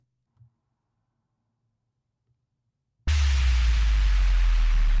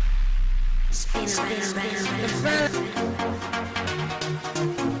The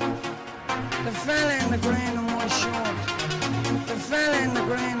fella in the green and white short. The fella in the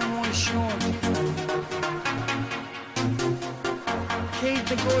green and white short. Keep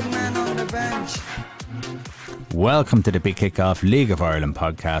the good man on the bench. Welcome to the Big Kickoff League of Ireland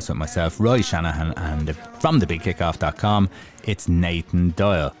podcast with myself, Roy Shanahan, and from thebigkickoff.com, it's Nathan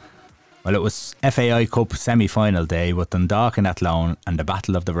Doyle. Well, it was FAI Cup Semi-Final day with Dundalk and Athlone and the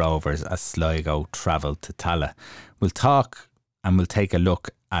Battle of the Rovers as Sligo travelled to Tallaght. We'll talk and we'll take a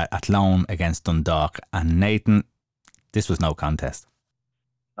look at Athlone against Dundalk. And Nathan, this was no contest.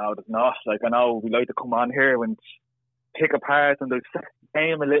 No, it's not. Like, I know we like to come on here and pick apart and the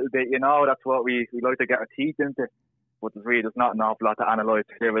game a little bit, you know, that's what we like to get our teeth into. But there's not an awful lot to analyse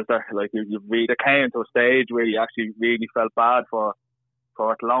here, is there? Like, you really came to a stage where you actually really felt bad for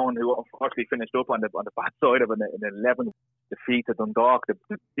Athlone, who unfortunately finished up on the bad side of an 11 defeat to Dundalk, the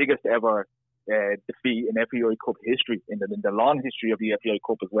biggest ever defeat in FAI Cup history, in the long history of the FAI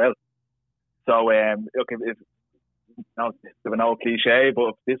Cup as well. So, look, it's an old cliche, but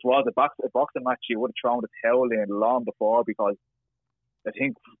if this was a boxing match, you would have thrown the towel in long before, because I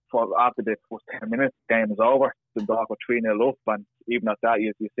think after the first 10 minutes, the game was over. Dundalk were 3-0 up, and even at that,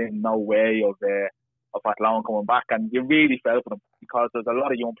 you're seeing no way of Athlone coming back, and you really felt for them, because there's a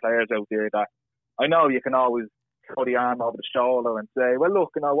lot of young players out there that I know you can always throw the arm over the shoulder and say, well, look,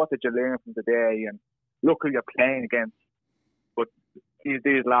 you know, what did you learn from today, and look who you're playing against. But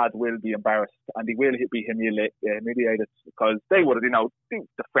these lads will be embarrassed, and they will be humiliated, because they would have, you know,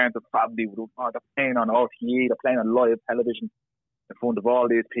 the friends and family would have, they're playing on RTE, they're playing on live television in front of all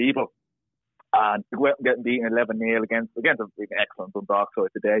these people, and to go out and getting beaten 11-0 against an excellent Dundalk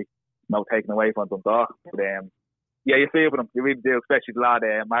side today. No taken away from Dundalk. But, yeah, you feel for them. You really do, especially the lad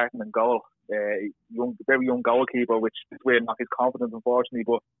Martin in goal. Very young goalkeeper, which is where knocked his confidence, unfortunately.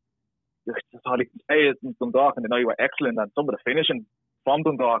 But just all he can say is Dundalk, and they know you were excellent. And some of the finishing from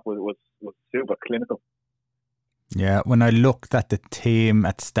Dundalk was super clinical. Yeah, when I looked at the team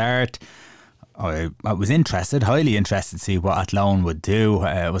at start, I was highly interested to see what Athlone would do.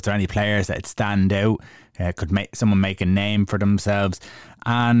 Was there any players that would stand out? Could someone make a name for themselves?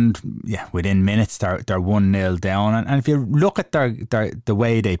 And yeah, within minutes they're 1-0 down. And if you look at the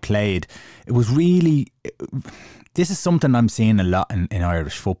way they played, it was really. This is something I'm seeing a lot in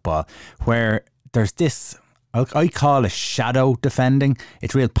Irish football, where there's this. I call it shadow defending.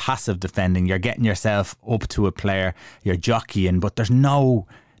 It's real passive defending. You're getting yourself up to a player, you're jockeying, but there's no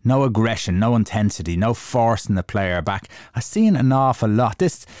aggression, no intensity, no forcing the player back. I've seen an awful lot.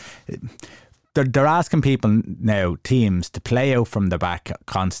 They're asking people now, teams, to play out from the back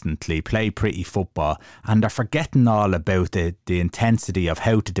constantly, play pretty football, and they're forgetting all about the intensity of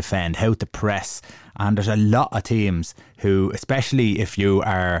how to defend, how to press. And there's a lot of teams who, especially if you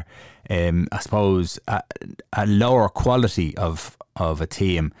are, I suppose, a lower quality of a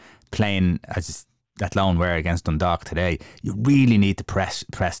team playing as Athlone were against Dundalk today, you really need to press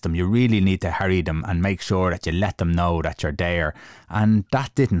them. You really need to harry them and make sure that you let them know that you're there. And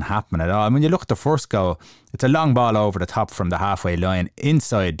that didn't happen at all. And when you look at the first goal, it's a long ball over the top from the halfway line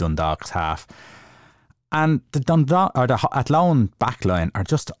inside Dundalk's half. And the Athlone back line are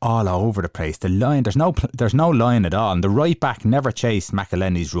just all over the place. The line, there's no line at all. And the right back never chased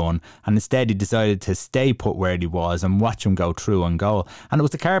McElhenney's run, and instead he decided to stay put where he was and watch him go through and goal. And it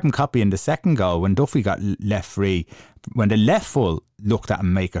was the carbon copy in the second goal when Duffy got left free, when the left full looked at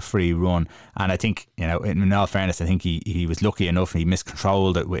him make a free run. And I think, you know, in all fairness, I think he was lucky enough, he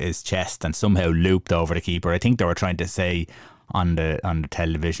miscontrolled it with his chest and somehow looped over the keeper. I think they were trying to say on the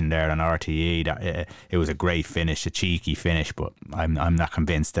television there on RTE that it was a great finish, a cheeky finish, but I'm not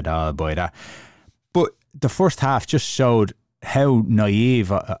convinced at all by that. But the first half just showed how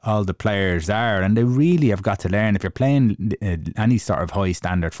naive all the players are, and they really have got to learn. If you're playing any sort of high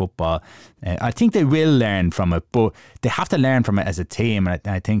standard football, I think they will learn from it, but they have to learn from it as a team, and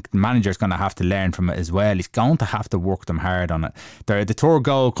I think the manager's going to have to learn from it as well. He's going to have to work them hard on it. The third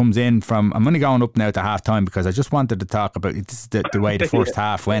goal comes in from, I'm only going up now to half time because I just wanted to talk about this, the way the first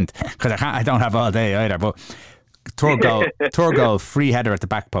half went, because I don't have all day either, but third goal, free header at the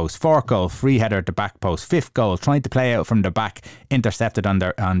back post. Fourth goal, free header at the back post. Fifth goal, trying to play out from the back, intercepted on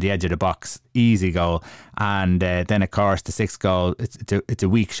the edge of the box, easy goal. And then of course the sixth goal, it's a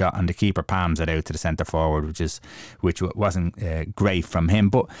weak shot and the keeper palms it out to the centre forward, which wasn't great from him.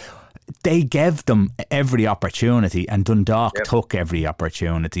 But they gave them every opportunity, and Dundalk took every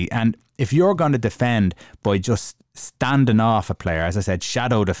opportunity. And if you're going to defend by just standing off a player, as I said,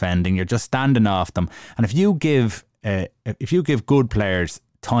 shadow defending, you're just standing off them. And if you give good players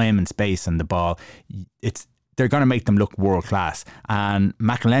time and space on the ball, they're going to make them look world class. And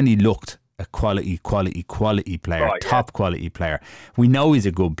McElhenney looked a quality player, Oh, yeah. top quality player. We know he's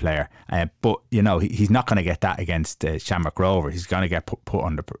a good player, but you know he's not going to get that against Shamrock Rovers. He's going to get put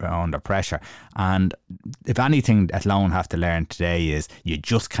under pressure. And if anything Athlone have to learn today is you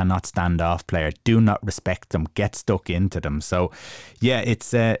just cannot stand off players. Do not respect them. Get stuck into them. So yeah,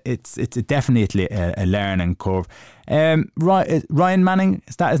 it's definitely a learning curve. Ryan Manning,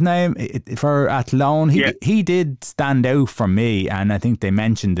 is that his name? For Athlone, he did stand out for me, and I think they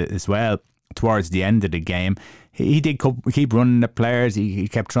mentioned it as well towards the end of the game. He did keep running the players. He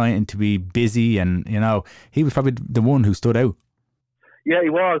kept trying to be busy, and you know he was probably the one who stood out. Yeah, he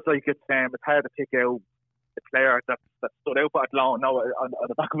was. Like it's hard to pick out the player that stood out for Athlone. No, on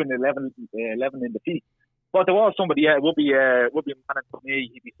the back of an 11 in defeat. But there was somebody. Yeah, it would be Manning for me.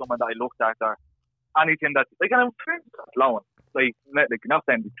 He'd be someone that I looked at or anything that like I'm Athlone. Like not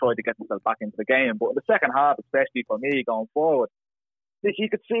saying he tried to get himself back into the game, but in the second half, especially for me going forward, you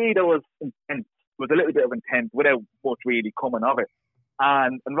could see there was intent. There was a little bit of intent without much really coming of it.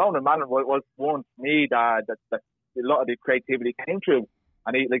 And Ronan Manning was one for me that a lot of the creativity came through.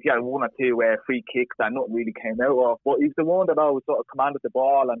 And he had one or two free kicks that nothing really came out of. But he's the one that always sort of commanded the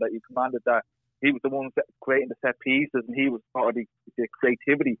ball, and that he commanded that he was the one creating the set pieces, and he was sort of the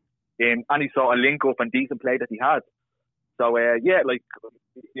creativity in any sort of link up and decent play that he had. So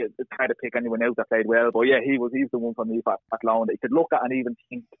it's hard to pick anyone else that played well, but yeah, he was the one for me for Athlone that you could look at and even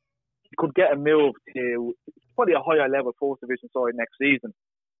think he could get a move to probably a higher level first division side next season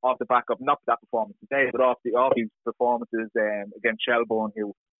off the back of not that performance today, but off his performances against Shelbourne, who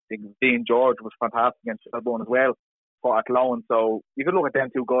I think Dean George was fantastic against Shelbourne as well for Athlone. So you could look at them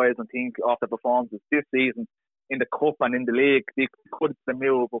two guys and think of the performances this season in the cup and in the league, they could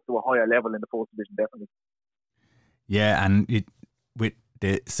move up to a higher level in the first division, definitely. Yeah, and with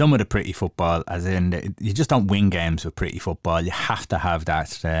some of the pretty football, as in you just don't win games with pretty football. You have to have that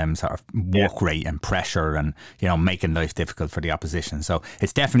sort of work rate and pressure, and you know, making life difficult for the opposition. So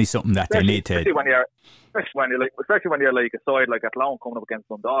it's definitely something that they need to. Especially when you're like a side like Athlone coming up against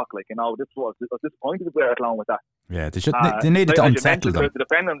Dundalk, like I was disappointed with Athlone with that. Yeah, they needed to unsettle them. To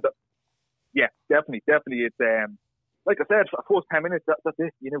defend them. Yeah, definitely. It's like I said, for the first 10 minutes, that's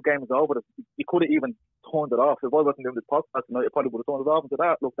it. You know, game is over. You could have even turned it off. If I wasn't doing this podcast tonight, I probably would have turned it off and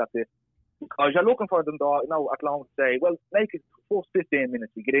said, look, that's it. Because you're looking for them, Athlone to say, well, make it the first 15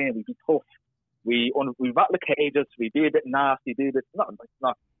 minutes. We get in, we be tough. We rattle the cages, we be a bit nasty,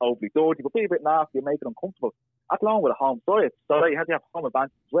 not overly dirty, but be a bit nasty and make it uncomfortable. Athlone with a home side, so you have to have home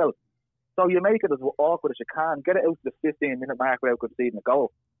advantage as well. So you make it as awkward as you can, get it out to the 15-minute mark without conceding a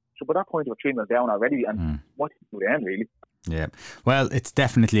goal. So by that point, we're 3-0 down already, and what do you do then, really? Yeah, well, it's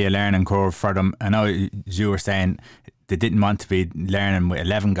definitely a learning curve for them. I know you were saying they didn't want to be learning with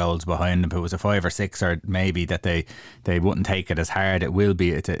 11 goals behind them. If it was a 5 or 6, or maybe that they wouldn't take it as hard. It will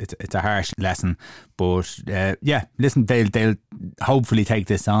be. It's a harsh lesson, but listen, they'll hopefully take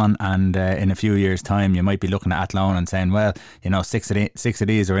this on, and in a few years' time, you might be looking at Athlone and saying, well, you know, six of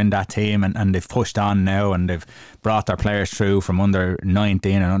these are in that team, and they've pushed on now, and they've brought their players through from under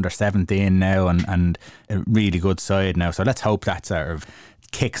 19 and under 17 now, and a really good side now. So let's hope that sort of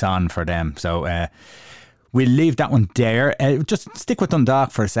kicks on for them. So we'll leave that one there. Just stick with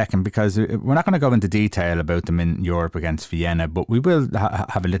Dundalk for a second, because we're not going to go into detail about them in Europe against Vienna, but we will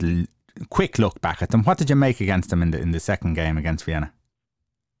have a little quick look back at them. What did you make against them in the second game against Vienna?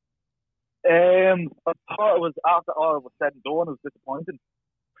 I thought it was, after all it was said and done, it was disappointing.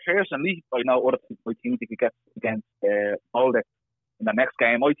 Personally, I know other people think they could get against Molde in the next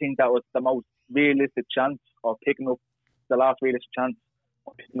game. I think that was the most realistic chance of picking up the last realistic chance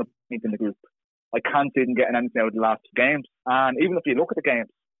of picking up in the group. I can't see them getting anything out of the last two games. And even if you look at the games,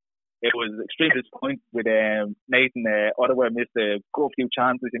 it was extremely disappointing with Nathan Ottawa missed a good few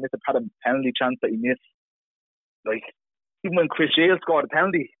chances. He missed a penalty chance that he missed. Like, even when Chris Shields scored a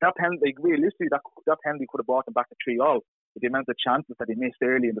penalty, realistically, that penalty could have brought them back to 3-0 with the amount of chances that he missed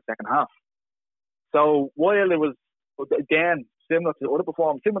early in the second half. So while it was, again, similar to the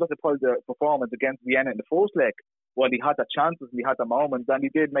performance against Vienna in the first leg, while he had the chances and he had the moments, and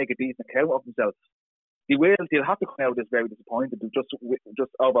he did make a decent account of himself, he'll have to come out as very disappointed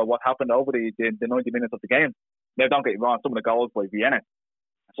just over what happened over the 90 minutes of the game. Now, don't get me wrong, some of the goals by Vienna,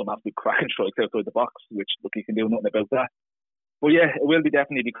 some absolute cracking strikes outside the box, which, look, he can do nothing about that. But yeah, it will be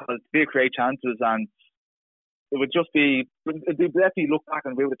definitely, because they create chances, and it would just be, they definitely look back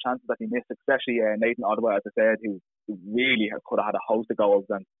and rue the chances that he missed, especially Nathan Ottawa, as I said, who really could have had a host of goals.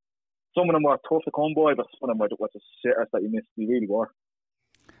 And some of them were tough to come by, but some of them were just sitters that he missed. They really were.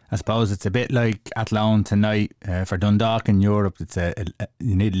 I suppose it's a bit like Athlone tonight for Dundalk in Europe. It's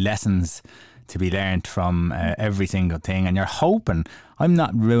you need lessons to be learnt from every single thing, and you're hoping. I'm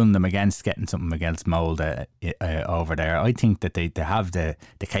not ruling them against getting something against Molde over there. I think that they have the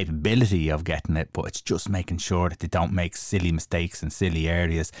capability of getting it, but it's just making sure that they don't make silly mistakes in silly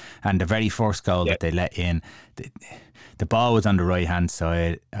areas. And the very first goal that they let in, the ball was on the right hand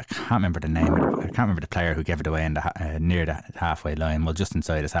side. I can't remember the name. I can't remember the player who gave it away in near the halfway line. Well, just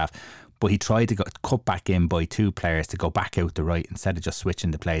inside his half. But he tried to cut back in by two players to go back out the right instead of just switching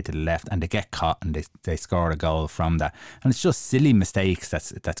the play to the left, and they get caught and they score a goal from that. And it's just silly mistakes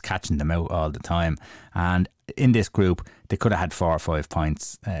that's catching them out all the time. And in this group, they could have had 4 or 5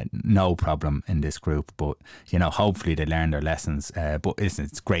 points, no problem in this group. But hopefully they learn their lessons. But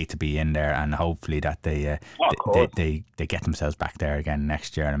it's great to be in there, and hopefully that they get themselves back there again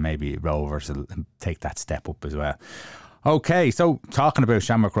next year, and maybe Rovers will take that step up as well. Okay, so talking about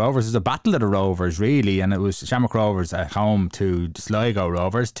Shamrock Rovers, it was a battle of the Rovers really, and it was Shamrock Rovers at home to Sligo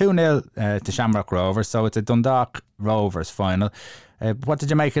Rovers, 2-0 to Shamrock Rovers, so it's a Dundalk Rovers final. What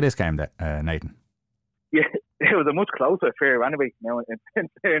did you make of this game, Nathan? Yeah, it was a much closer affair anyway, in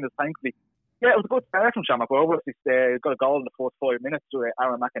fairness, thankfully. Yeah, it was a good start from Shamrock Rovers. He got a goal in the first 5 minutes through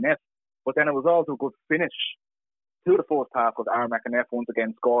Aaron McInnes, but then it was also a good finish to the first half because Aaron McInnes once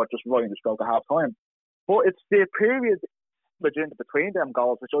again scored just right in the stroke of half time. But it's the period between them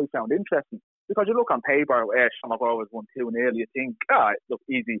goals which I found interesting, because you look on paper, Shamrock Rovers won 2-0, you think, it looks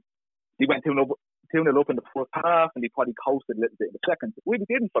easy. He went 2-0 up in the first half and he probably coasted a little bit in the second. It really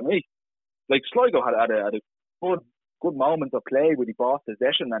didn't for me. Like, Sligo had a good moment of play where he bought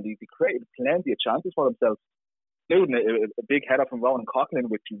possession and he created plenty of chances for themselves, including a big header from Ronan Coughlin,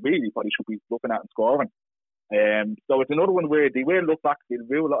 which he really probably should be looking at and scoring. So it's another one where they will look back, they'll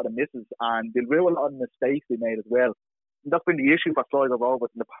rue a lot of the misses and they'll rue a lot of the mistakes they made as well. And that's been the issue for Sligo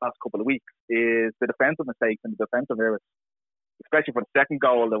Rovers in the past couple of weeks, is the defensive mistakes and the defensive errors. Especially for the second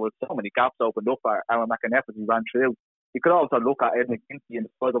goal, there was so many gaps opened up for Aaron McInnes as he ran through. You could also look at Ed McGinty in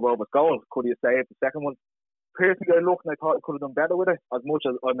the Sligo Rovers goal. Could he have saved the second one? Personally, I looked and I thought he could have done better with it. As much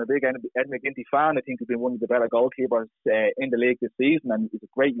as I'm a big Ed McGinty fan, I think he's been one of the better goalkeepers in the league this season, and he's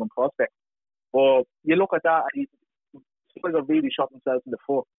a great young prospect. But you look at that, and Sligo really shot themselves in the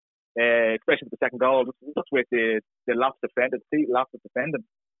foot, especially with the second goal, just with the lapse defending, defending.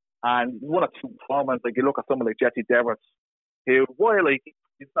 And one or two performances, like you look at someone like Jesse Devers, who, while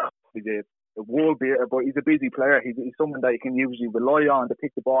he's not a world beater, but he's a busy player. He's someone that you can usually rely on to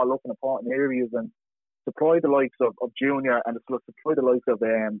pick the ball up in important areas and supply the likes of Junior and supply the likes of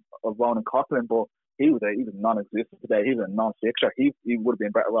Ronan Coughlin. But he was non-existent today. He was a non-fixture. He would have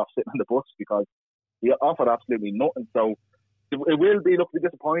been better off sitting on the bus because he offered absolutely nothing. So it will be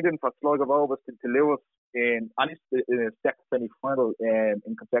disappointing for Sligo Rovers to lose in a second semi-final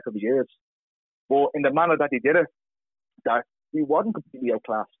in consecutive years. But in the manner that he did it, that he wasn't completely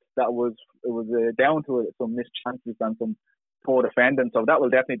outclassed. It was down to some missed chances and some poor defending. So that will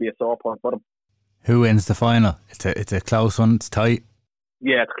definitely be a sore point for them. Who wins the final? It's a close one. It's tight.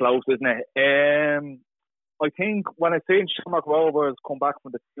 Yeah, it's close, isn't it? I think when I seen Shamrock Rovers come back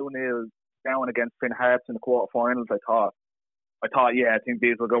from the 2-0 down against Finn Harps in the quarterfinals, I thought, I think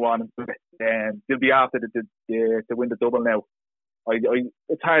these will go on and they'll be after to win the double now.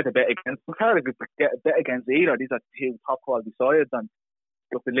 It's hard to bet against. It's hard to bet against either. These are two top quality sides, and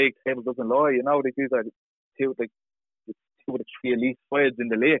if the league table doesn't lie, these are two of the three elite sides in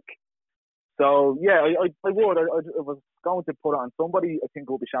the league. So yeah, I would. I was going to put it on somebody. I think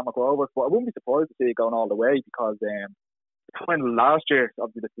it would be Shamrock Rovers, but I wouldn't be surprised to see it going all the way because the final last year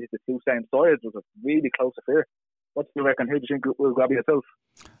of the two same sides was a really close affair. What do you reckon? Who do you think will grab yourself?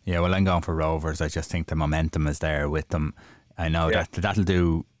 Yeah, well, I'm going for Rovers. I just think the momentum is there with them. I know that'll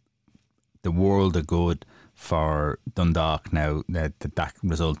do the world of good for Dundalk now. That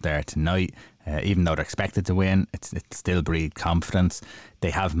result there tonight, even though they're expected to win, it still breed confidence.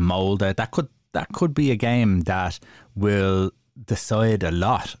 They have Molde. That could be a game that will decide a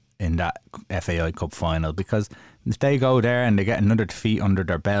lot in that FAI Cup final, because if they go there and they get another defeat under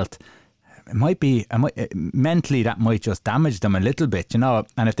their belt, mentally that might just damage them a little bit,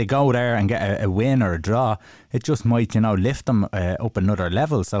 and if they go there and get a win or a draw, it just might, lift them up another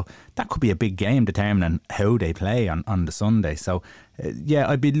level. So that could be a big game determining how they play on the Sunday. So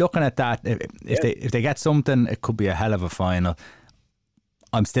I'd be looking at that. If they get something, it could be a hell of a final.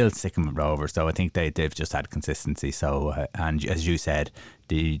 I'm still sticking with Rovers, though. I think they've just had consistency. So and as you said,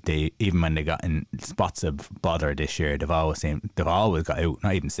 they even when they got in spots of bother this year, they've always got out.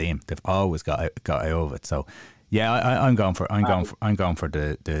 Not even seen. They've always got out of it. So yeah, I'm going for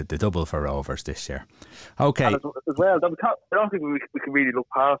the double for Rovers this year. Okay. And as well, I don't think we can really look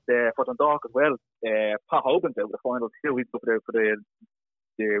past for Dundalk as well. Pat Hogan's out of the final too. He's up there for the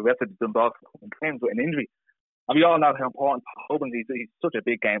the rest of the Dundalk games with an injury. And we all know how important Hogan is. He's such a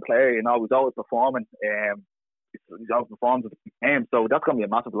big game player, you know, he's always performing. He's always performed at the game. So that's going to be a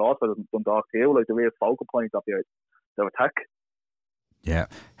massive loss for the Dundalk too, like the real focal point of their attack. Yeah.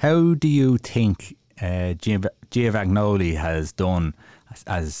 How do you think Giovanni has done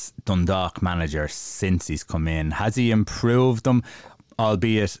as Dundalk manager since he's come in? Has he improved them?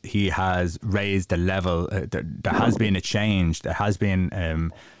 Albeit he has raised the level. There has been a change. There has been,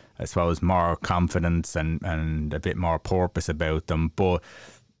 I suppose, more confidence and a bit more purpose about them. But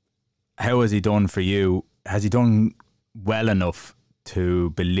how has he done for you? Has he done well enough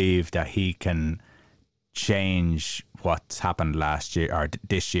to believe that he can change what's happened last year or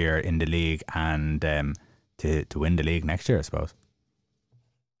this year in the league and to win the league next year, I suppose?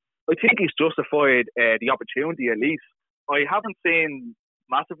 I think he's justified the opportunity at least. I haven't seen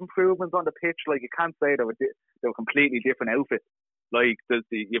massive improvements on the pitch. Like, you can't say they were completely different outfits. Like,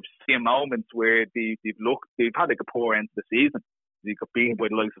 you've seen moments where they've had like a poor end to the season. They got beaten by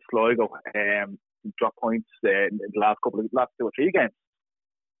the likes of Sligo, drop points in the last 2 or 3 games.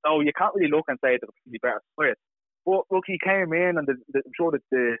 So you can't really look and say they're completely better players. But look, he came in, and I'm sure that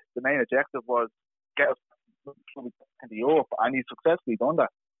the main objective was get us into Europe, and he's successfully done that.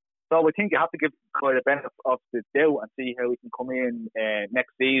 So I think you have to give quite a benefit of the doubt and see how he can come in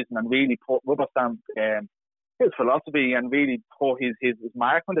next season and really put rubber stamp his philosophy and really put his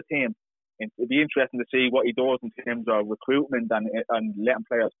mark on the team. It'd be interesting to see what he does in terms of recruitment and letting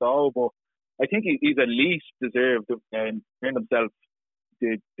players go. But I think he's at least deserved to earn himself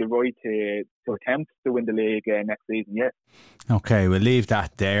the right to attempt to win the league next season, yeah. Okay, we'll leave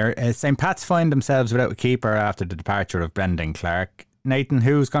that there. St. Pat's find themselves without a keeper after the departure of Brendan Clarke. Nathan,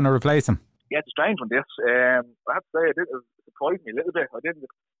 who's going to replace him? Yeah, it's a strange one, this. I have to say, it surprised me a little bit. I didn't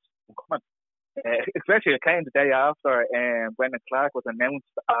comment. Especially it came the day after Brendan Clarke was announced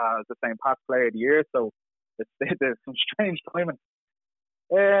as the St. Pat's Player of the Year, so there's some strange timing.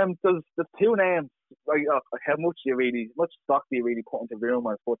 There's 2 names. Like, how much stock do you really put into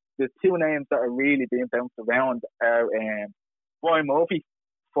rumours? But there's 2 names that are really being bounced around. Are Brian Murphy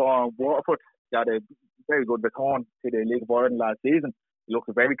from Waterford, got a very good return to the League of Ireland last season. He looks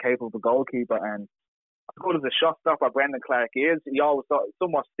a very capable goalkeeper, and as good as a shot stopper Brendan Clarke is, he always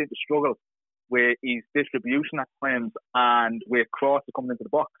somewhat seemed to struggle with his distribution at times and with crosses coming into the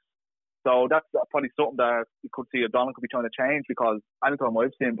box. So that's probably something that you could see O'Donnell could be trying to change, because anytime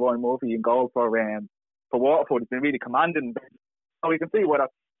I've seen Brian Murphy in goal for Waterford, he's been really commanding. So you can see why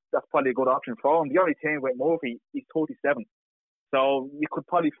that's probably a good option for him. The only thing with Murphy, he's 37. So you could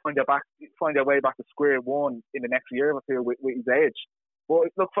probably find your way back to square one in the next year or 2 with his age. But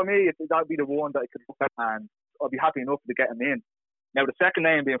look, for me, that'd be the one that I could look at, and I'll be happy enough to get him in. Now, the second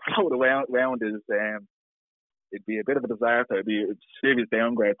name being floated around is it'd be a bit of a disaster. It'd be a serious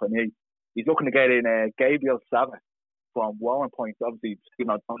downgrade for me. He's looking to get in Gabriel Sava from Warren Point. Obviously, you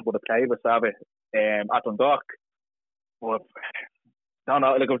know, I would have played with Sava at Dundalk. But I don't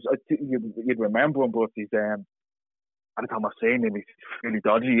know, like, you'd remember him, but he's anytime I've seen him, he's really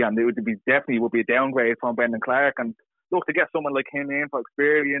dodgy, and it definitely would be a downgrade from Brendan Clarke. And look, to get someone like him in for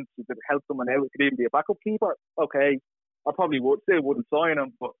experience, to help someone out, could even be a backup keeper. Okay, I probably wouldn't sign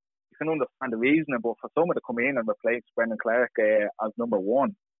him, but you can understand the reasoning. But for someone to come in and replace Brendan Clarke as number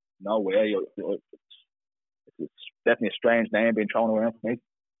 1, no way. It's definitely a strange name being thrown around for me.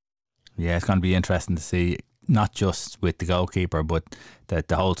 Yeah, it's going to be interesting to see, not just with the goalkeeper, but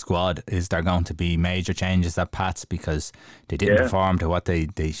the whole squad. Is there going to be major changes at Pats because they didn't perform to what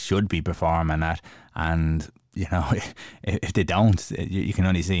they should be performing at? And, you know, if they don't, you can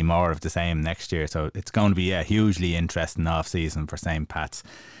only see more of the same next year. So it's going to be a hugely interesting off-season for St. Pat's.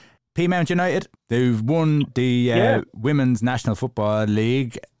 Peamount United, they've won the Women's National Football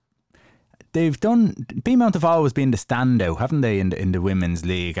League. Peamount have always been the standout, haven't they, in the Women's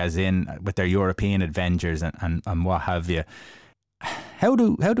League, as in with their European adventures and what have you. How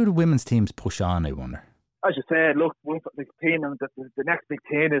do the women's teams push on, I wonder? As you said, look, Peamount, the next big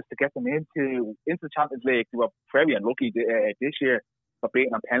thing is to get them into the Champions League. They were very unlucky this year for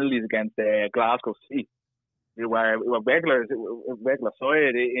beating on penalties against Glasgow City. They were regular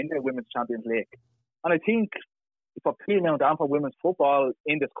side in the Women's Champions League. And I think for Peamount and for women's football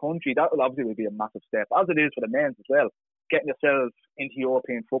in this country, that will obviously be a massive step, as it is for the men's as well. Getting yourself into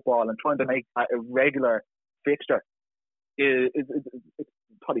European football and trying to make that a regular fixture is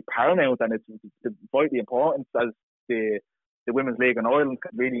probably paramount, and it's vitally important as the Women's League in Ireland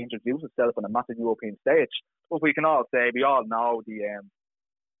can really introduce itself on a massive European stage. But we can all say, we all know the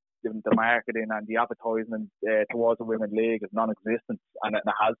marketing and the advertisement towards the Women's League is non-existent, and it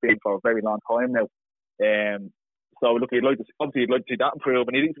has been for a very long time now. So look, you'd like to see that improve,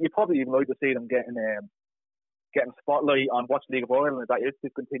 and you'd probably even like to see them getting spotlight on Watch League of Ireland. That is to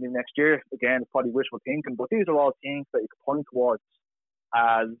continue next year. Again, it's probably wishful thinking, but these are all things that you can point towards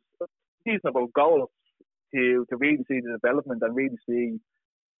as reasonable goals to really see the development and really see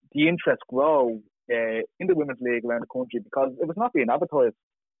the interest grow in the women's league around the country, because it was not being advertised.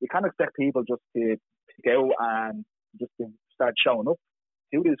 You can't expect people just to go and just to start showing up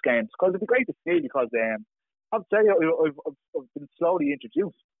to these games, because it'd be great to see, because I'd say I've been slowly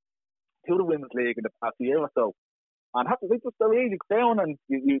introduced to the women's league in the past year or so, and they're easy down, and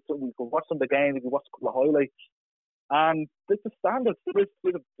you can watch some of the games, you can watch a couple of highlights, and there's a standard. There's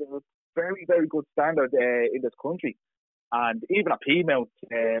a very, very good standard in this country. And even at Peamount,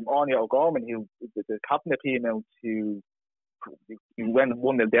 Anya O'Gorman, who the captain of Peamount, who went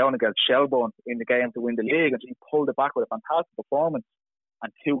 1-0 down against Shelbourne in the game to win the league, and she pulled it back with a fantastic performance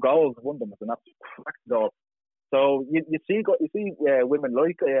and 2 goals. One of them was an absolute crack goal. So you see women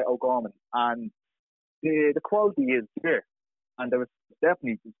like O'Gorman, and the quality is there, and there is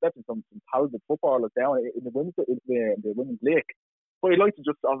definitely some talented footballers down in the women's league. But you'd like to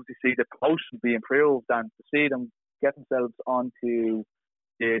just obviously see the promotion be improved, and to see them get themselves onto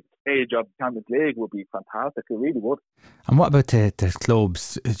the stage of the Champions League would be fantastic. It really would. And what about the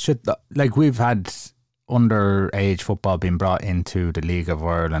clubs? It should, like, we've had underage football being brought into the League of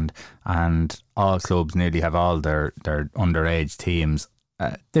Ireland, and all clubs nearly have all their underage teams.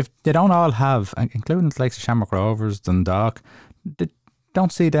 They don't all have, including the likes of Shamrock Rovers, Dundalk. They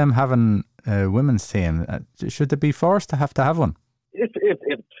don't see them having a women's team. Should they be forced to have one? If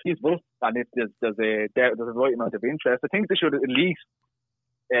feasible, and if there's a right amount of interest, I think they should at least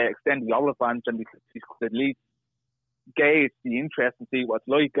extend the olive branch, and at least gauge the interest and see what it's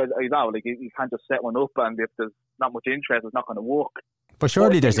like. I know, like, you can't just set one up, and if there's not much interest, it's not going to work. But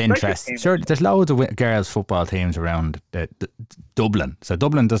surely there's interest. Surely there's loads of girls' football teams around Dublin, so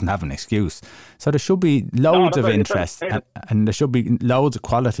Dublin doesn't have an excuse. So there should be loads of interest, and there should be loads of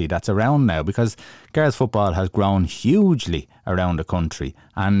quality that's around now, because girls' football has grown hugely around the country,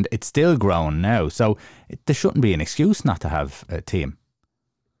 and it's still growing now. So there shouldn't be an excuse not to have a team.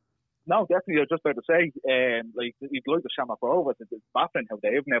 No, definitely. I was just about to say, like, you'd like the Shamrock Rovers, it's baffling how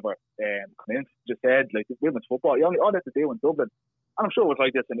they've never come in. Just said, like, women's football, all they have to do in Dublin, and I'm sure it was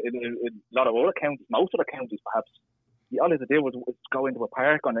like this in a lot of other counties, most of the counties perhaps, all they had to do was go into a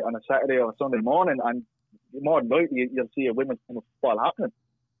park on a Saturday or a Sunday morning, and more than likely you'll see a women's football happening.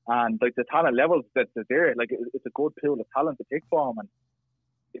 And like, the talent levels that are there, like, it's a good pool of talent to pick from, and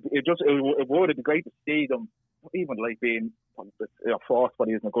it would be great to see them, even like being forced, but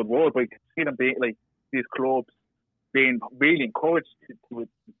isn't a good word, but you can see them being, like, these clubs being really encouraged to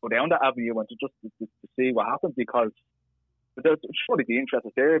go down that avenue and to see what happens, because surely the interest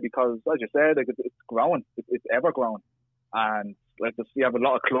is there, because as you said, like, it's growing, it's ever growing, and like, you have a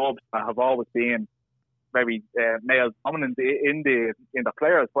lot of clubs that have always been very male dominant in the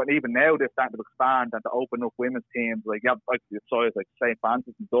players, but even now they're starting to expand and to open up women's teams. Like, you have like St.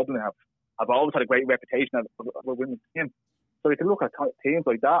 Francis and Dublin have always had a great reputation of a women's team. So you can look at teams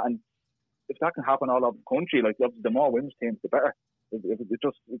like that, and if that can happen all over the country, like, the more women's teams, the better. If it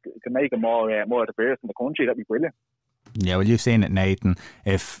can make it more diverse in the country, that'd be brilliant. Yeah, well, you've seen it, Nathan.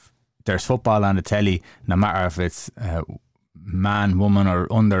 If there's football on the telly, no matter if it's man, woman, or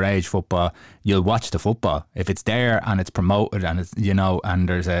underage football, you'll watch the football. If it's there and it's promoted and it's, and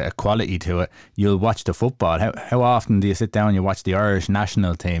there's a quality to it, you'll watch the football. How often do you sit down and you watch the Irish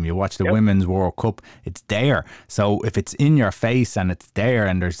national team, you watch the Women's World Cup? It's there. So if it's in your face and it's there,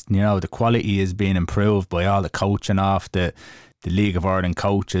 and there's, the quality is being improved by all the coaching off the League of Ireland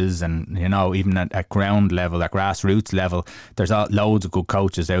coaches, and even at ground level, at grassroots level, there's loads of good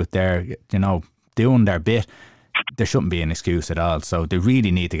coaches out there, doing their bit. There shouldn't be an excuse at all. So they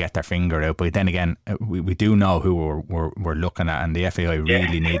really need to get their finger out. But then again, we do know who we're looking at, and the FAI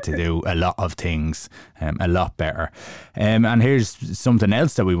really need to do a lot of things a lot better. And here's something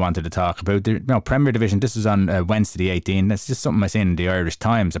else that we wanted to talk about. Premier Division, this is on Wednesday the 18th. That's just something I seen in the Irish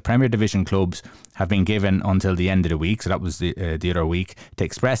Times. The Premier Division clubs have been given until the end of the week, so that was the other week, to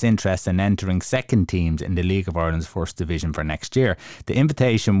express interest in entering second teams in the League of Ireland's First Division for next year. The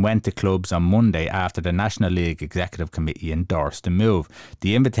invitation went to clubs on Monday after the National League Executive Committee endorsed the move.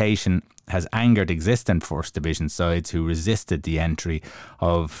 The invitation has angered existing First Division sides who resisted the entry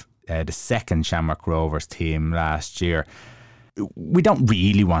of the second Shamrock Rovers team last year. we don't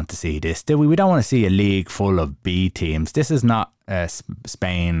really want to see this, do we? We don't want to see a league full of B teams. This is not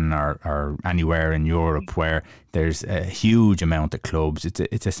Spain or anywhere in Europe where there's a huge amount of clubs.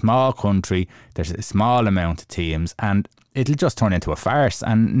 It's a small country. There's a small amount of teams, and it'll just turn into a farce.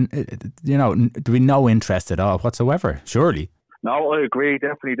 And there'll be no interest at all whatsoever. Surely. No, I agree.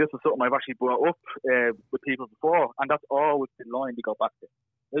 Definitely, this is something I've actually brought up with people before, and that's always the line to go back to.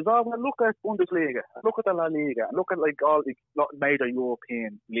 Is I look at Bundesliga, look at the La Liga, and look at like all the major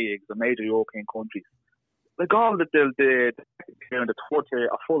European leagues, the major European countries. Like all the second tier and the third tier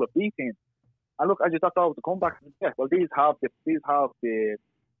are full of B teams. And look, as you that's always the comeback. Yeah, well, these have the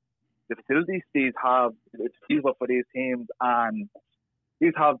facilities, these have it's feasible for these teams, and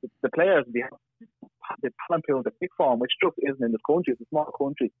these have the players. They have the talent pool in the big form, which just isn't in this country. It's a small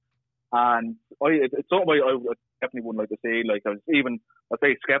country. And it's something I definitely wouldn't like to see. Like, I was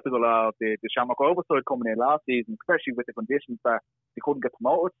very sceptical of the Shamrock Rovers side coming in last season, especially with the conditions that they couldn't get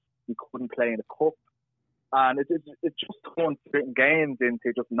promoted, they couldn't play in the cup, and it just turned certain games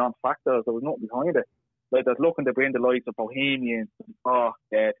into just non-factors. There was nothing behind it. Like, they're looking to bring the likes of Bohemians,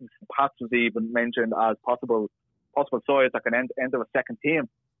 Pats was even mentioned as possible sides that can enter a second team.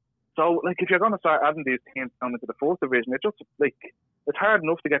 So, like, if you're going to start adding these teams down into the fourth division, it's just like it's hard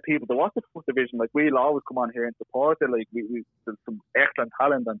enough to get people to watch the fourth division. Like, we'll always come on here and support it. Like, there's some excellent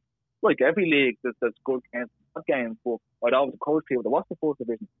talent, and like every league, there's good games. But I'd always encourage people to watch the fourth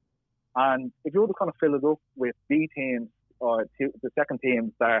division. And if you were to kind of fill it up with B teams or the second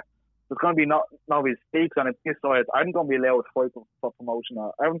teams, there's going to be not these stakes on this side. Aren't going to be allowed to fight for promotion,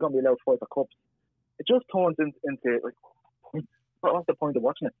 or aren't going to be allowed to fight for cups. It just turns into like, what's the point of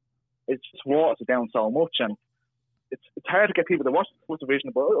watching it? It just waters it down so much, and it's hard to get people to watch the first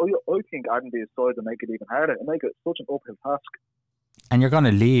division. But I think adding these sides will make it even harder. It'll make it such an uphill task. And you're going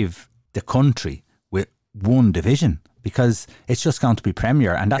to leave the country with one division because it's just going to be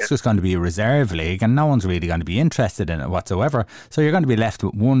Premier, and that's just going to be a reserve league, and no one's really going to be interested in it whatsoever. So you're going to be left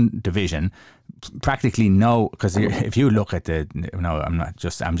with one division. Practically no, because if you look at I'm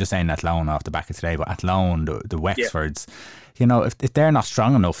just saying Athlone off the back of today, but Athlone, the Wexfords, if they're not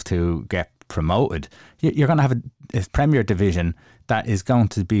strong enough to get promoted, you're going to have a Premier division that is going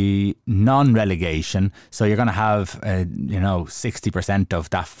to be non-relegation. So you're going to have 60% of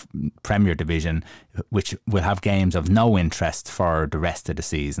that Premier division, which will have games of no interest for the rest of the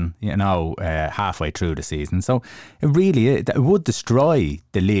season, halfway through the season. So it would destroy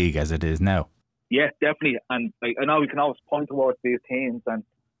the league as it is now. Yeah, definitely. And I know we can always point towards these teams, and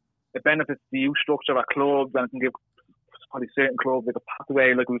it benefits the youth structure of clubs, and it can give probably certain clubs like a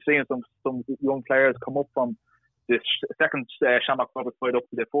pathway. Like we've seen some young players come up from the second Shamrock Rovers side up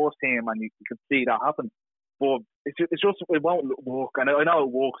to the first team, and you can see that happen. But it won't work. And I know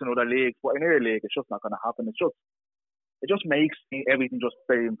it works in other leagues, but in our league, it's just not going to happen. It just makes everything just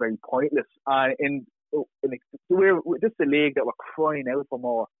very, very pointless. And this is a league that we're crying out for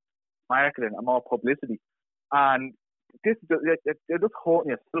more marketing and more publicity, and they're just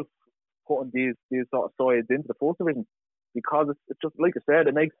hurting yourself putting these sort of sides into the fourth division, because it's just like I said,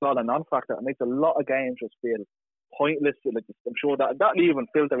 it makes a lot of non-factor. It makes a lot of games just feel pointless. Like, I'm sure that even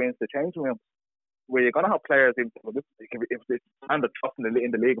filter into the changing room, where you're going to have players in. If it's and the trust in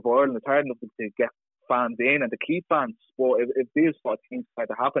the League of Ireland, it's hard enough to get fans in and to keep fans. But if these sort of things start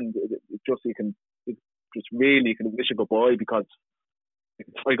to happen, you can wish it goodbye, because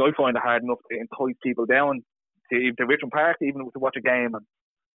like, I find it hard enough to entice people down to Richmond Park, even to watch a game. And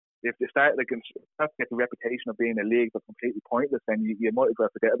if they start to get the reputation of being a league that's completely pointless, then you might as well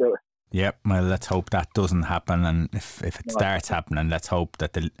forget about it. Yep, well, let's hope that doesn't happen. And if it starts happening, let's hope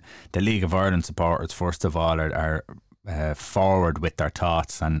that the League of Ireland supporters, first of all, are forward with their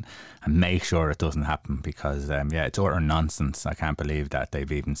thoughts and make sure it doesn't happen, because it's utter nonsense. I can't believe that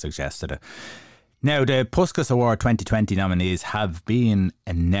they've even suggested it. Now, the Puskas Award 2020 nominees have been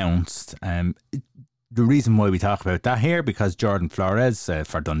announced. The reason why we talk about that here, because Jordan Flores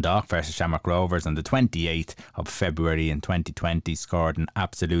for Dundalk versus Shamrock Rovers on the 28th of February in 2020 scored an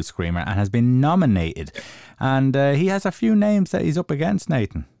absolute screamer and has been nominated. And he has a few names that he's up against,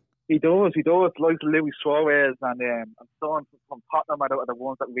 Nathan. He does. Like Luis Flores and so on from Tottenham are the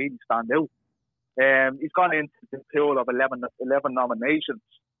ones that really stand out. He's gone into the pool of 11 nominations.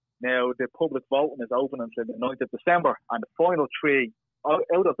 Now, the public voting is open until the 9th of December, and the final 3 out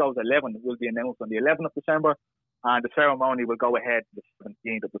of those 11 will be announced on the 11th of December, and the ceremony will go ahead the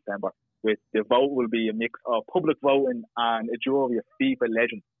 17th of December. With the vote will be a mix of public voting and a jury of FIFA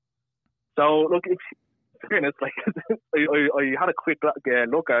legends. So, look, in fairness, like, I had a quick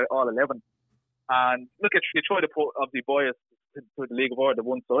look at all 11, and look, you try to put of the bias to the League of Ireland to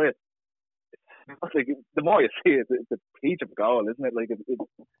one side. like, the more you see it, it's a peach of a goal, isn't it? Like,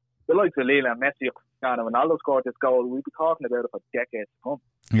 the likes of Lille and Messi or Cristiano Ronaldo scored this goal, we'd be talking about it for decades to come.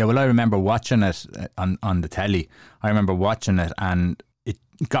 Yeah, well, I remember watching it on the telly. I remember watching it, and it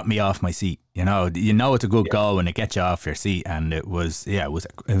got me off my seat. You know it's a good goal when it gets you off your seat, and it was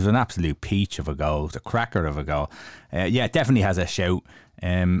an absolute peach of a goal. It was a cracker of a goal. It definitely has a shout.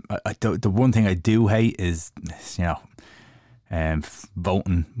 The one thing I do hate is,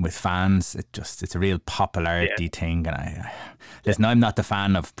 voting with fans. It's a real popularity thing, and listen, I'm not the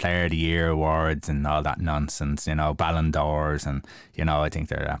fan of Player of the Year awards and all that nonsense, Ballon d'Ors, and I think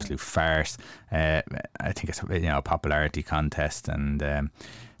they're an absolute farce. I think it's a popularity contest, and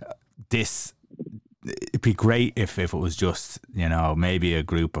it'd be great if it was just maybe a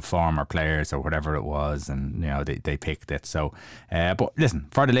group of former players or whatever it was, and they picked it. So but listen,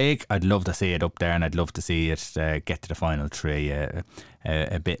 for the league, I'd love to see it up there, and I'd love to see it get to the final three, a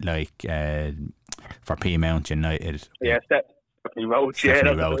bit like for Peamount United. Roach, that's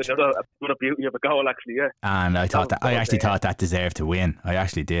another beauty of a goal, actually. And I thought I actually thought that deserved to win. I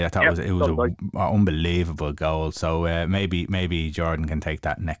actually did. I thought it was an unbelievable goal. So maybe Jordan can take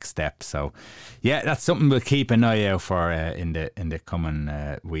that next step. So that's something we'll keep an eye out for in the coming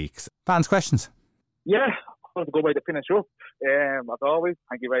weeks. Fans' questions? Yeah, that's a good way to finish up. As always,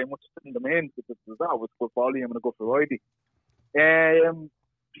 thank you very much for sending them in. There's always good volume and a good variety. If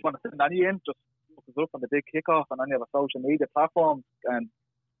you want to send any in, just look us up on the big kickoff and any of our social media platforms, and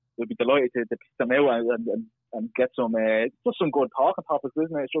we'll be delighted to pick them out and get some just some good talking topics,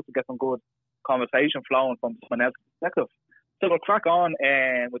 isn't it? It's just to get some good conversation flowing from someone else's perspective. So we'll crack on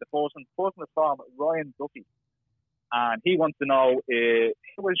with the first one. The first one is from Ryan Duffy, and he wants to know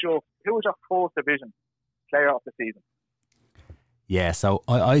who was your first division player of the season? Yeah, so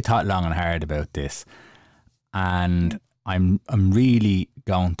I thought long and hard about this, and I'm really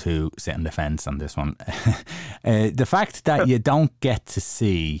going to sit on the fence on this one. The fact that you don't get to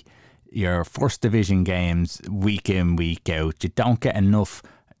see your first division games week in, week out, you don't get enough.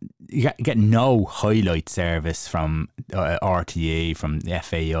 You get no highlight service from RTE, from the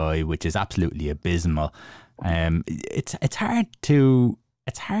FAI, which is absolutely abysmal. It's hard to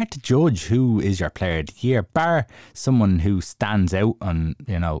judge who is your player of the year, bar someone who stands out on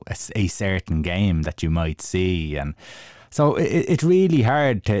a certain game that you might see. And so it's really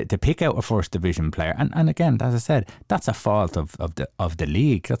hard to pick out a first division player. And again, as I said, that's a fault of the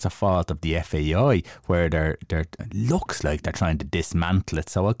league. That's a fault of the FAI, where they're looks like they're trying to dismantle it.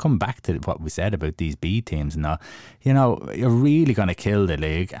 So I'll come back to what we said about these B teams and all. You're really going to kill the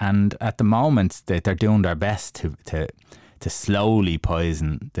league. And at the moment, they're doing their best to slowly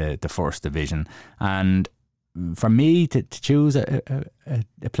poison the first division. And for me to choose a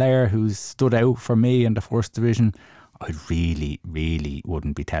player who's stood out for me in the first division, I really, really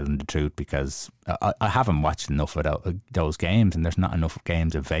wouldn't be telling the truth, because I haven't watched enough of those games, and there's not enough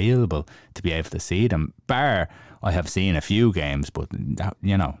games available to be able to see them. Bar, I have seen a few games, but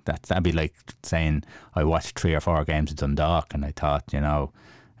that'd be like saying I watched 3 or 4 games of Dundalk and I thought,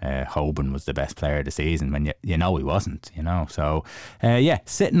 Hoban was the best player of the season, when he wasn't. So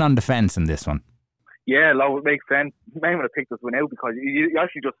sitting on the fence in this one. Yeah, it makes sense. You may want to pick this one out, because you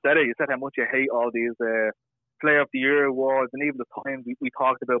actually just said it. You said how much you hate all these Player of the Year awards, and even the times we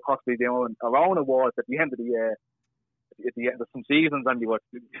talked about possibly doing our own awards at the end of the year, at the end of some seasons, and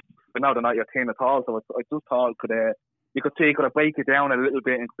but now they're not your team at all. So I just thought you could break it down a little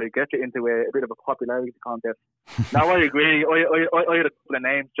bit and could get you into a bit of a popularity contest. Now I agree. I had a couple of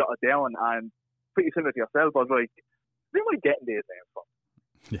names jotted down, and pretty similar to yourself. I was like, where am I getting these names from?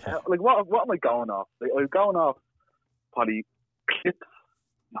 Yeah. What am I going off? I'm going off probably clips,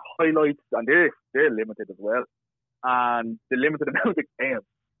 highlights, and they're limited as well, and the limited amount of games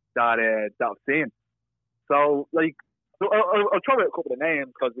that I've seen. So I'll throw out a couple of names,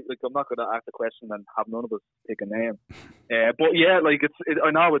 because I'm not going to ask the question and have none of us pick a name. But yeah,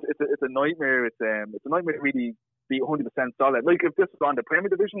 I know it's a nightmare. It's a nightmare to really be 100% solid. Like, if this was on the Premier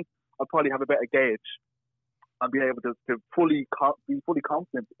Division, I'd probably have a better gauge and be able to be fully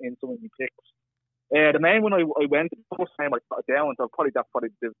confident in someone we picked. The main one I went, the first time I got it down, so that's probably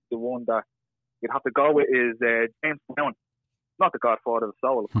the one that you'd have to go with, is James Brown. Not the godfather of the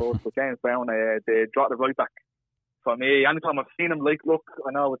soul, of course, but James Brown, the right back. For me, anytime I've seen him, look,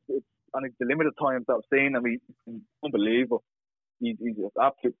 I know it's only the limited times that I've seen him, he's unbelievable. He's an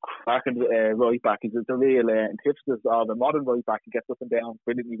absolute cracking right back. He's a real antithesis of a modern right back. He gets up and down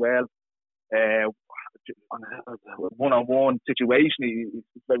brilliantly well. On a one-on-one situation,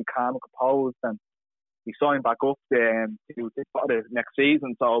 he's very calm and composed, and he signed back up to the next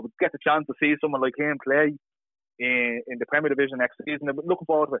season. So we'll get the chance to see someone like him play in the Premier Division next season. I'm looking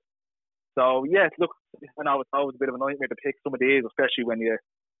forward to it. So yeah, look, I know it's always a bit of a nightmare to pick some of these, especially when you're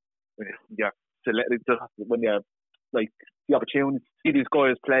like the opportunity to see these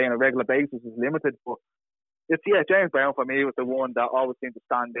guys play on a regular basis is limited. But it's James Brown for me was the one that always seemed to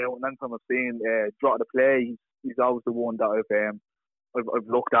stand out. And then from I've seen draw the play, he's always the one that I've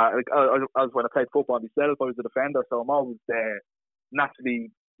looked at. Like as when I played football myself, I was a defender, so I'm always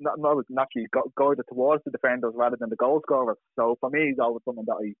naturally guided towards the defenders rather than the goal scorers. So for me, he's always someone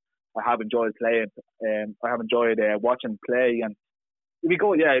that I have enjoyed playing. I have enjoyed watching play, and if we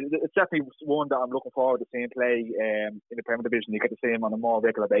go, it's definitely one that I'm looking forward to seeing play in the Premier Division. You get to see him on a more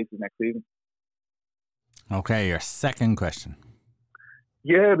regular basis next season. Okay, your second question.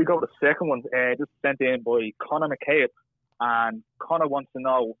 Yeah, we go with the second one. Just sent in by Conor McCabe, and Conor wants to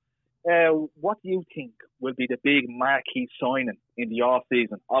know, what do you think will be the big marquee signing in the off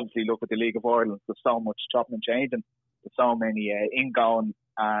season? Obviously, look at the League of Ireland. There's so much chopping and changing. There's so many ingoing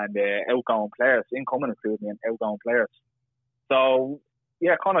and outgoing players, incoming including and outgoing players. So,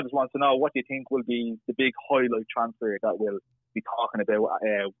 yeah, Conor just wants to know, what do you think will be the big highlight transfer that we'll be talking about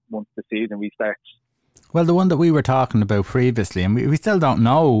once the season restarts? Well, the one that we were talking about previously, and we still don't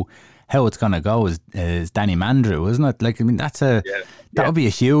know how it's going to go, is Danny Mandrew, isn't it? Like, I mean, that would be a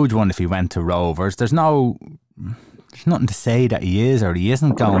huge one if he went to Rovers. There's nothing to say that he is or he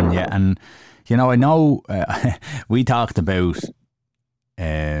isn't going yet. And, you know, I know we talked about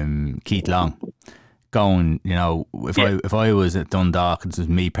Keith Long going, you know, if I was at Dundalk, this was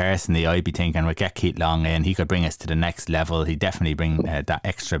me personally, I'd be thinking, we'll get Keith Long in, he could bring us to the next level. He'd definitely bring that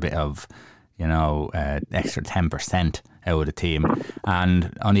extra bit of, you know, extra 10% out of the team.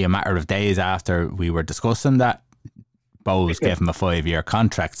 And only a matter of days after we were discussing that, Bowes gave him a 5-year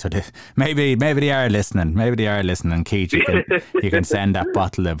contract. So maybe they are listening. Maybe they are listening. Keith, you can send that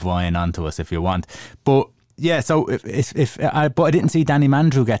bottle of wine on to us if you want. But yeah, so but I didn't see Danny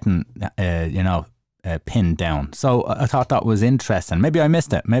Mandrew getting, pinned down. So I thought that was interesting. Maybe I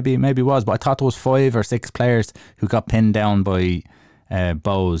missed it. Maybe it was. But I thought there was 5 or 6 players who got pinned down by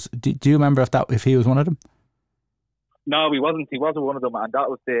Bowes. Do you remember if he was one of them? No, he wasn't. He wasn't one of them, and that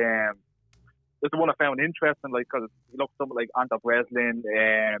was the one I found interesting. Like, because you look something like Anton Breslin,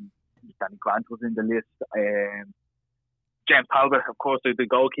 Danny Grant was in the list, James Talbot, of course, the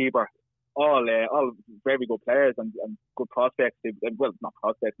goalkeeper. All very good players and good prospects. Well, not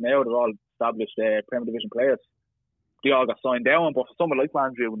prospects now. They're all established Premier Division players. They all got signed down, but for someone like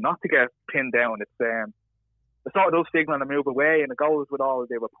Mandrew not to get pinned down, it's sort of those signaling a move away, and it goes with all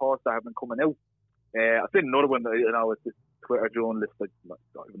the reports that have been coming out. I've seen another one, it's this Twitter journalist, I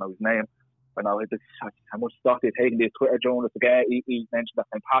don't even know his name. I know how much stock they're taking these Twitter journalists again. He mentioned that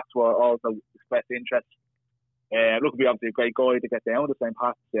St. Pat's were also expressed interest. Look, be obviously a great guy to get down to St.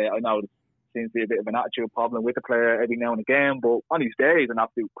 Pat's. I know it seems to be a bit of an attitude problem with the player every now and again, but on his day, he's an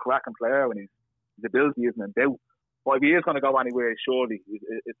absolute cracking player when his ability isn't in doubt. But if he is going to go anywhere, surely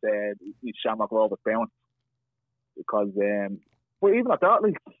it's Shamrock Rovers bound. Because, but even at that,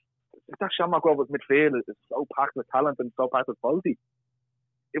 like, that Shamrock Rovers midfield is so packed with talent and so packed with quality.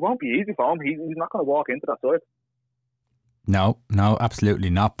 It won't be easy for him. He's not going to walk into that side. No, absolutely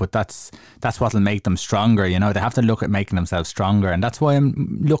not. But that's what'll make them stronger. You know, they have to look at making themselves stronger, and that's why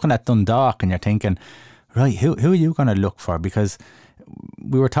I'm looking at Dundalk. And you're thinking, right, who are you going to look for? Because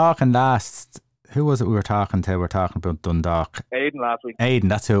we were talking last. Who was it we were talking to? We were talking about Dundalk. Aidan last week. Aidan,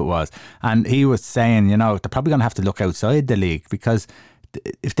 that's who it was. And he was saying, you know, they're probably going to have to look outside the league, because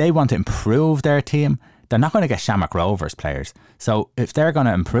if they want to improve their team, they're not going to get Shamrock Rovers players. So if they're going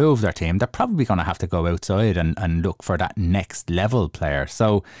to improve their team, they're probably going to have to go outside and look for that next level player.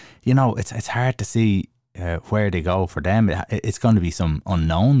 So, you know, it's hard to see where they go for them. It's going to be some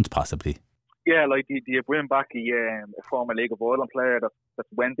unknowns possibly. Yeah, like do you bring back a former League of Ireland player that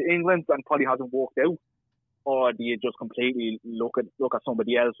went to England and probably hasn't worked out? Or do you just completely look at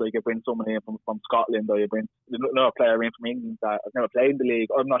somebody else? Like you bring someone in from Scotland, or you bring another player in from England that has never played in the league?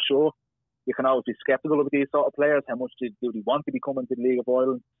 I'm not sure. You can always be sceptical of these sort of players. How much do they want to be coming to the League of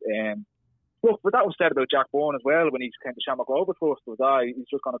Ireland? Look, but that was said about Jack Bourne as well when he came to Shamrock Rovers first. He's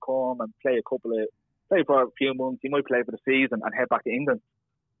just going to come and play for a few months. He might play for the season and head back to England.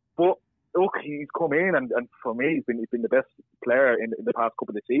 But look, he's come in and for me, he's been the best player in the past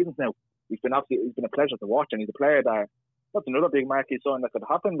couple of seasons now. He's been a pleasure to watch, and he's a player that's another big marquee sign that could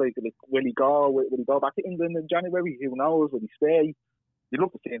happen. Like, will he go back to England in January? Who knows? Will he stay? You'd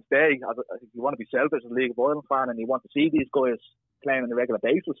love to see him stay. If you want to be selfish as a League of Ireland fan and you want to see these guys playing on a regular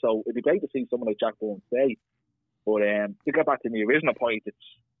basis, so it'd be great to see someone like Jack Bourne stay. But to get back to the original point,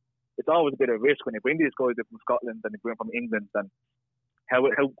 it's always a bit of a risk when you bring these guys up from Scotland and they bring from England, and how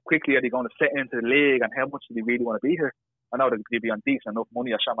quickly are they going to fit into the league, and how much do they really want to be here? I know they'd be on decent enough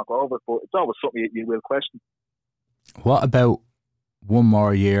money at Shamrock Rovers, but it's always something you will question. What about one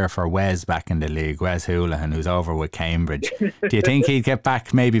more year for Wes back in the league? Wes Houlihan, who's over with Cambridge. Do you think he'd get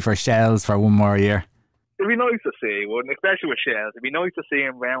back maybe for Shells for one more year? It'd be nice to see, wouldn't it? Especially with Shells. It'd be nice to see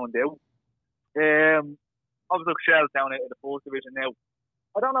him round out. Obviously, Shells down in the fourth division now.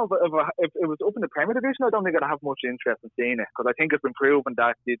 I don't know if it was up in the Premier Division. I don't think I'd have much interest in seeing it, because I think it's been proven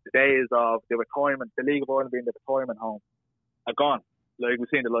that the days of the retirement, the League of Ireland being the retirement home, are gone. Like we've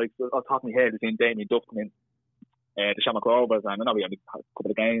seen the likes, off the top of my head, we've seen Damien Duff come in, the Shamrock Rovers, and I know we only had a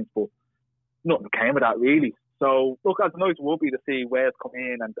couple of games, but nothing came of that really. So look, as nice would be to see Wales come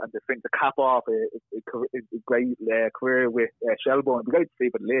in and to cap off a great career with Shelbourne. It'd be great to see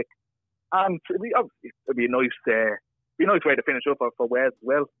for the league, and it'd be a nice way to finish up for Wales as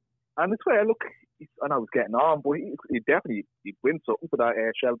well. And it's where, look, I know he's getting on, but he'd definitely win something for that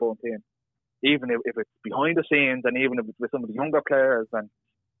Shelbourne team, even if it's behind the scenes, and even if it's with some of the younger players. And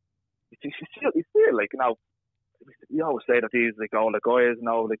he's still like, you know, you always say that these like all the guys, you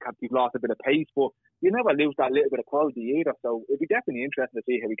know, they've lost a bit of pace, but you never lose that little bit of quality either. So it'd be definitely interesting to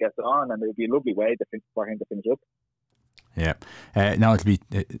see how he gets on, and it'd be a lovely way for him to finish up. Yeah. Now it'll be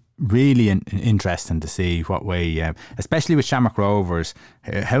really interesting to see what way, especially with Shamrock Rovers,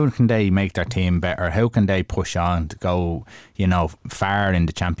 how can they make their team better? How can they push on to go, you know, far in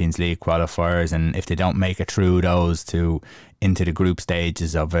the Champions League qualifiers? And if they don't make it through those into the group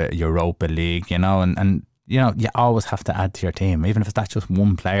stages of a Europa League, you know, and you know, you always have to add to your team, even if that's just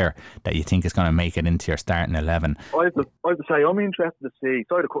one player that you think is going to make it into your starting 11. I have to say, I'm interested to see,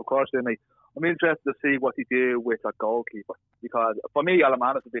 sorry to cut across there, mate, I'm interested to see what he do with a goalkeeper, because for me,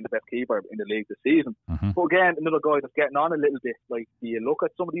 Alamanis has been the best keeper in the league this season. Mm-hmm. But again, another guy that's getting on a little bit. Like, do you look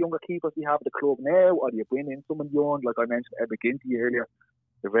at some of the younger keepers we have at the club now, or do you bring in someone young, like I mentioned Ed McGinty earlier,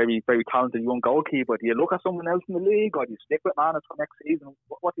 a very, very talented young goalkeeper? Do you look at someone else in the league, or do you stick with Manis for next season?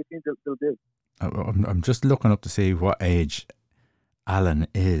 What do you think they'll do? I'm just looking up to see what age Alan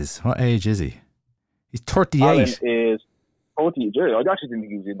is. What age is he? He's 38. Alan is 40. I actually didn't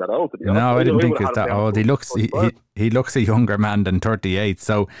think he was in that old, to be honest. No, I didn't think he was that old. He looks a younger man than 38.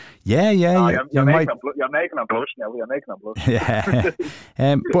 So yeah. You're making him blush now. You're making him blush.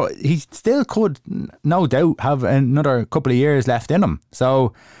 Yeah. But he still could, no doubt, have another couple of years left in him.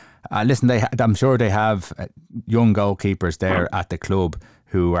 So listen, I'm sure they have young goalkeepers there at the club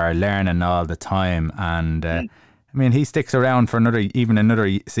who are learning all the time, and I mean, he sticks around for another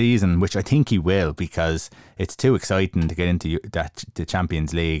season, which I think he will, because it's too exciting to get into the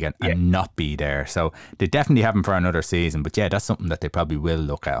Champions League and not be there. So they definitely have him for another season. But yeah, that's something that they probably will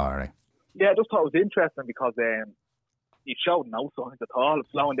look at, all right. Yeah, I just thought it was interesting because he showed no signs at all of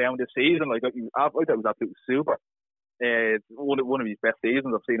slowing down this season. Like, I thought it was absolutely super. One of his best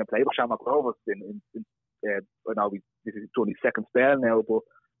seasons I've seen him play for Shamrock Rovers. I know this is only his second spell now, but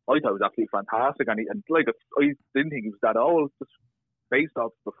I thought it was absolutely fantastic. And I didn't think he was that old, just based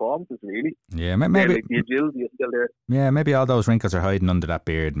off performances, really. Yeah, maybe like the agility is still there. Yeah, maybe all those wrinkles are hiding under that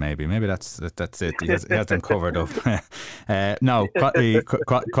beard. Maybe that's it. He has them covered up. No,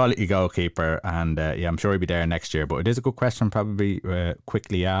 quality goalkeeper, and I'm sure he'll be there next year. But it is a good question, probably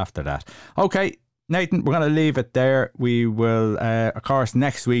quickly after that. Okay, Nathan, we're going to leave it there. We will, of course,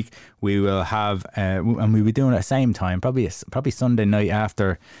 next week we will have, and we'll be doing it at the same time, probably Sunday night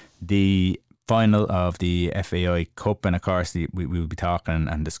after the final of the FAI Cup, and of course we will be talking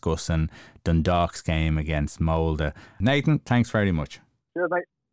and discussing Dundalk's game against Molde. Nathan, thanks very much. Cheers, mate.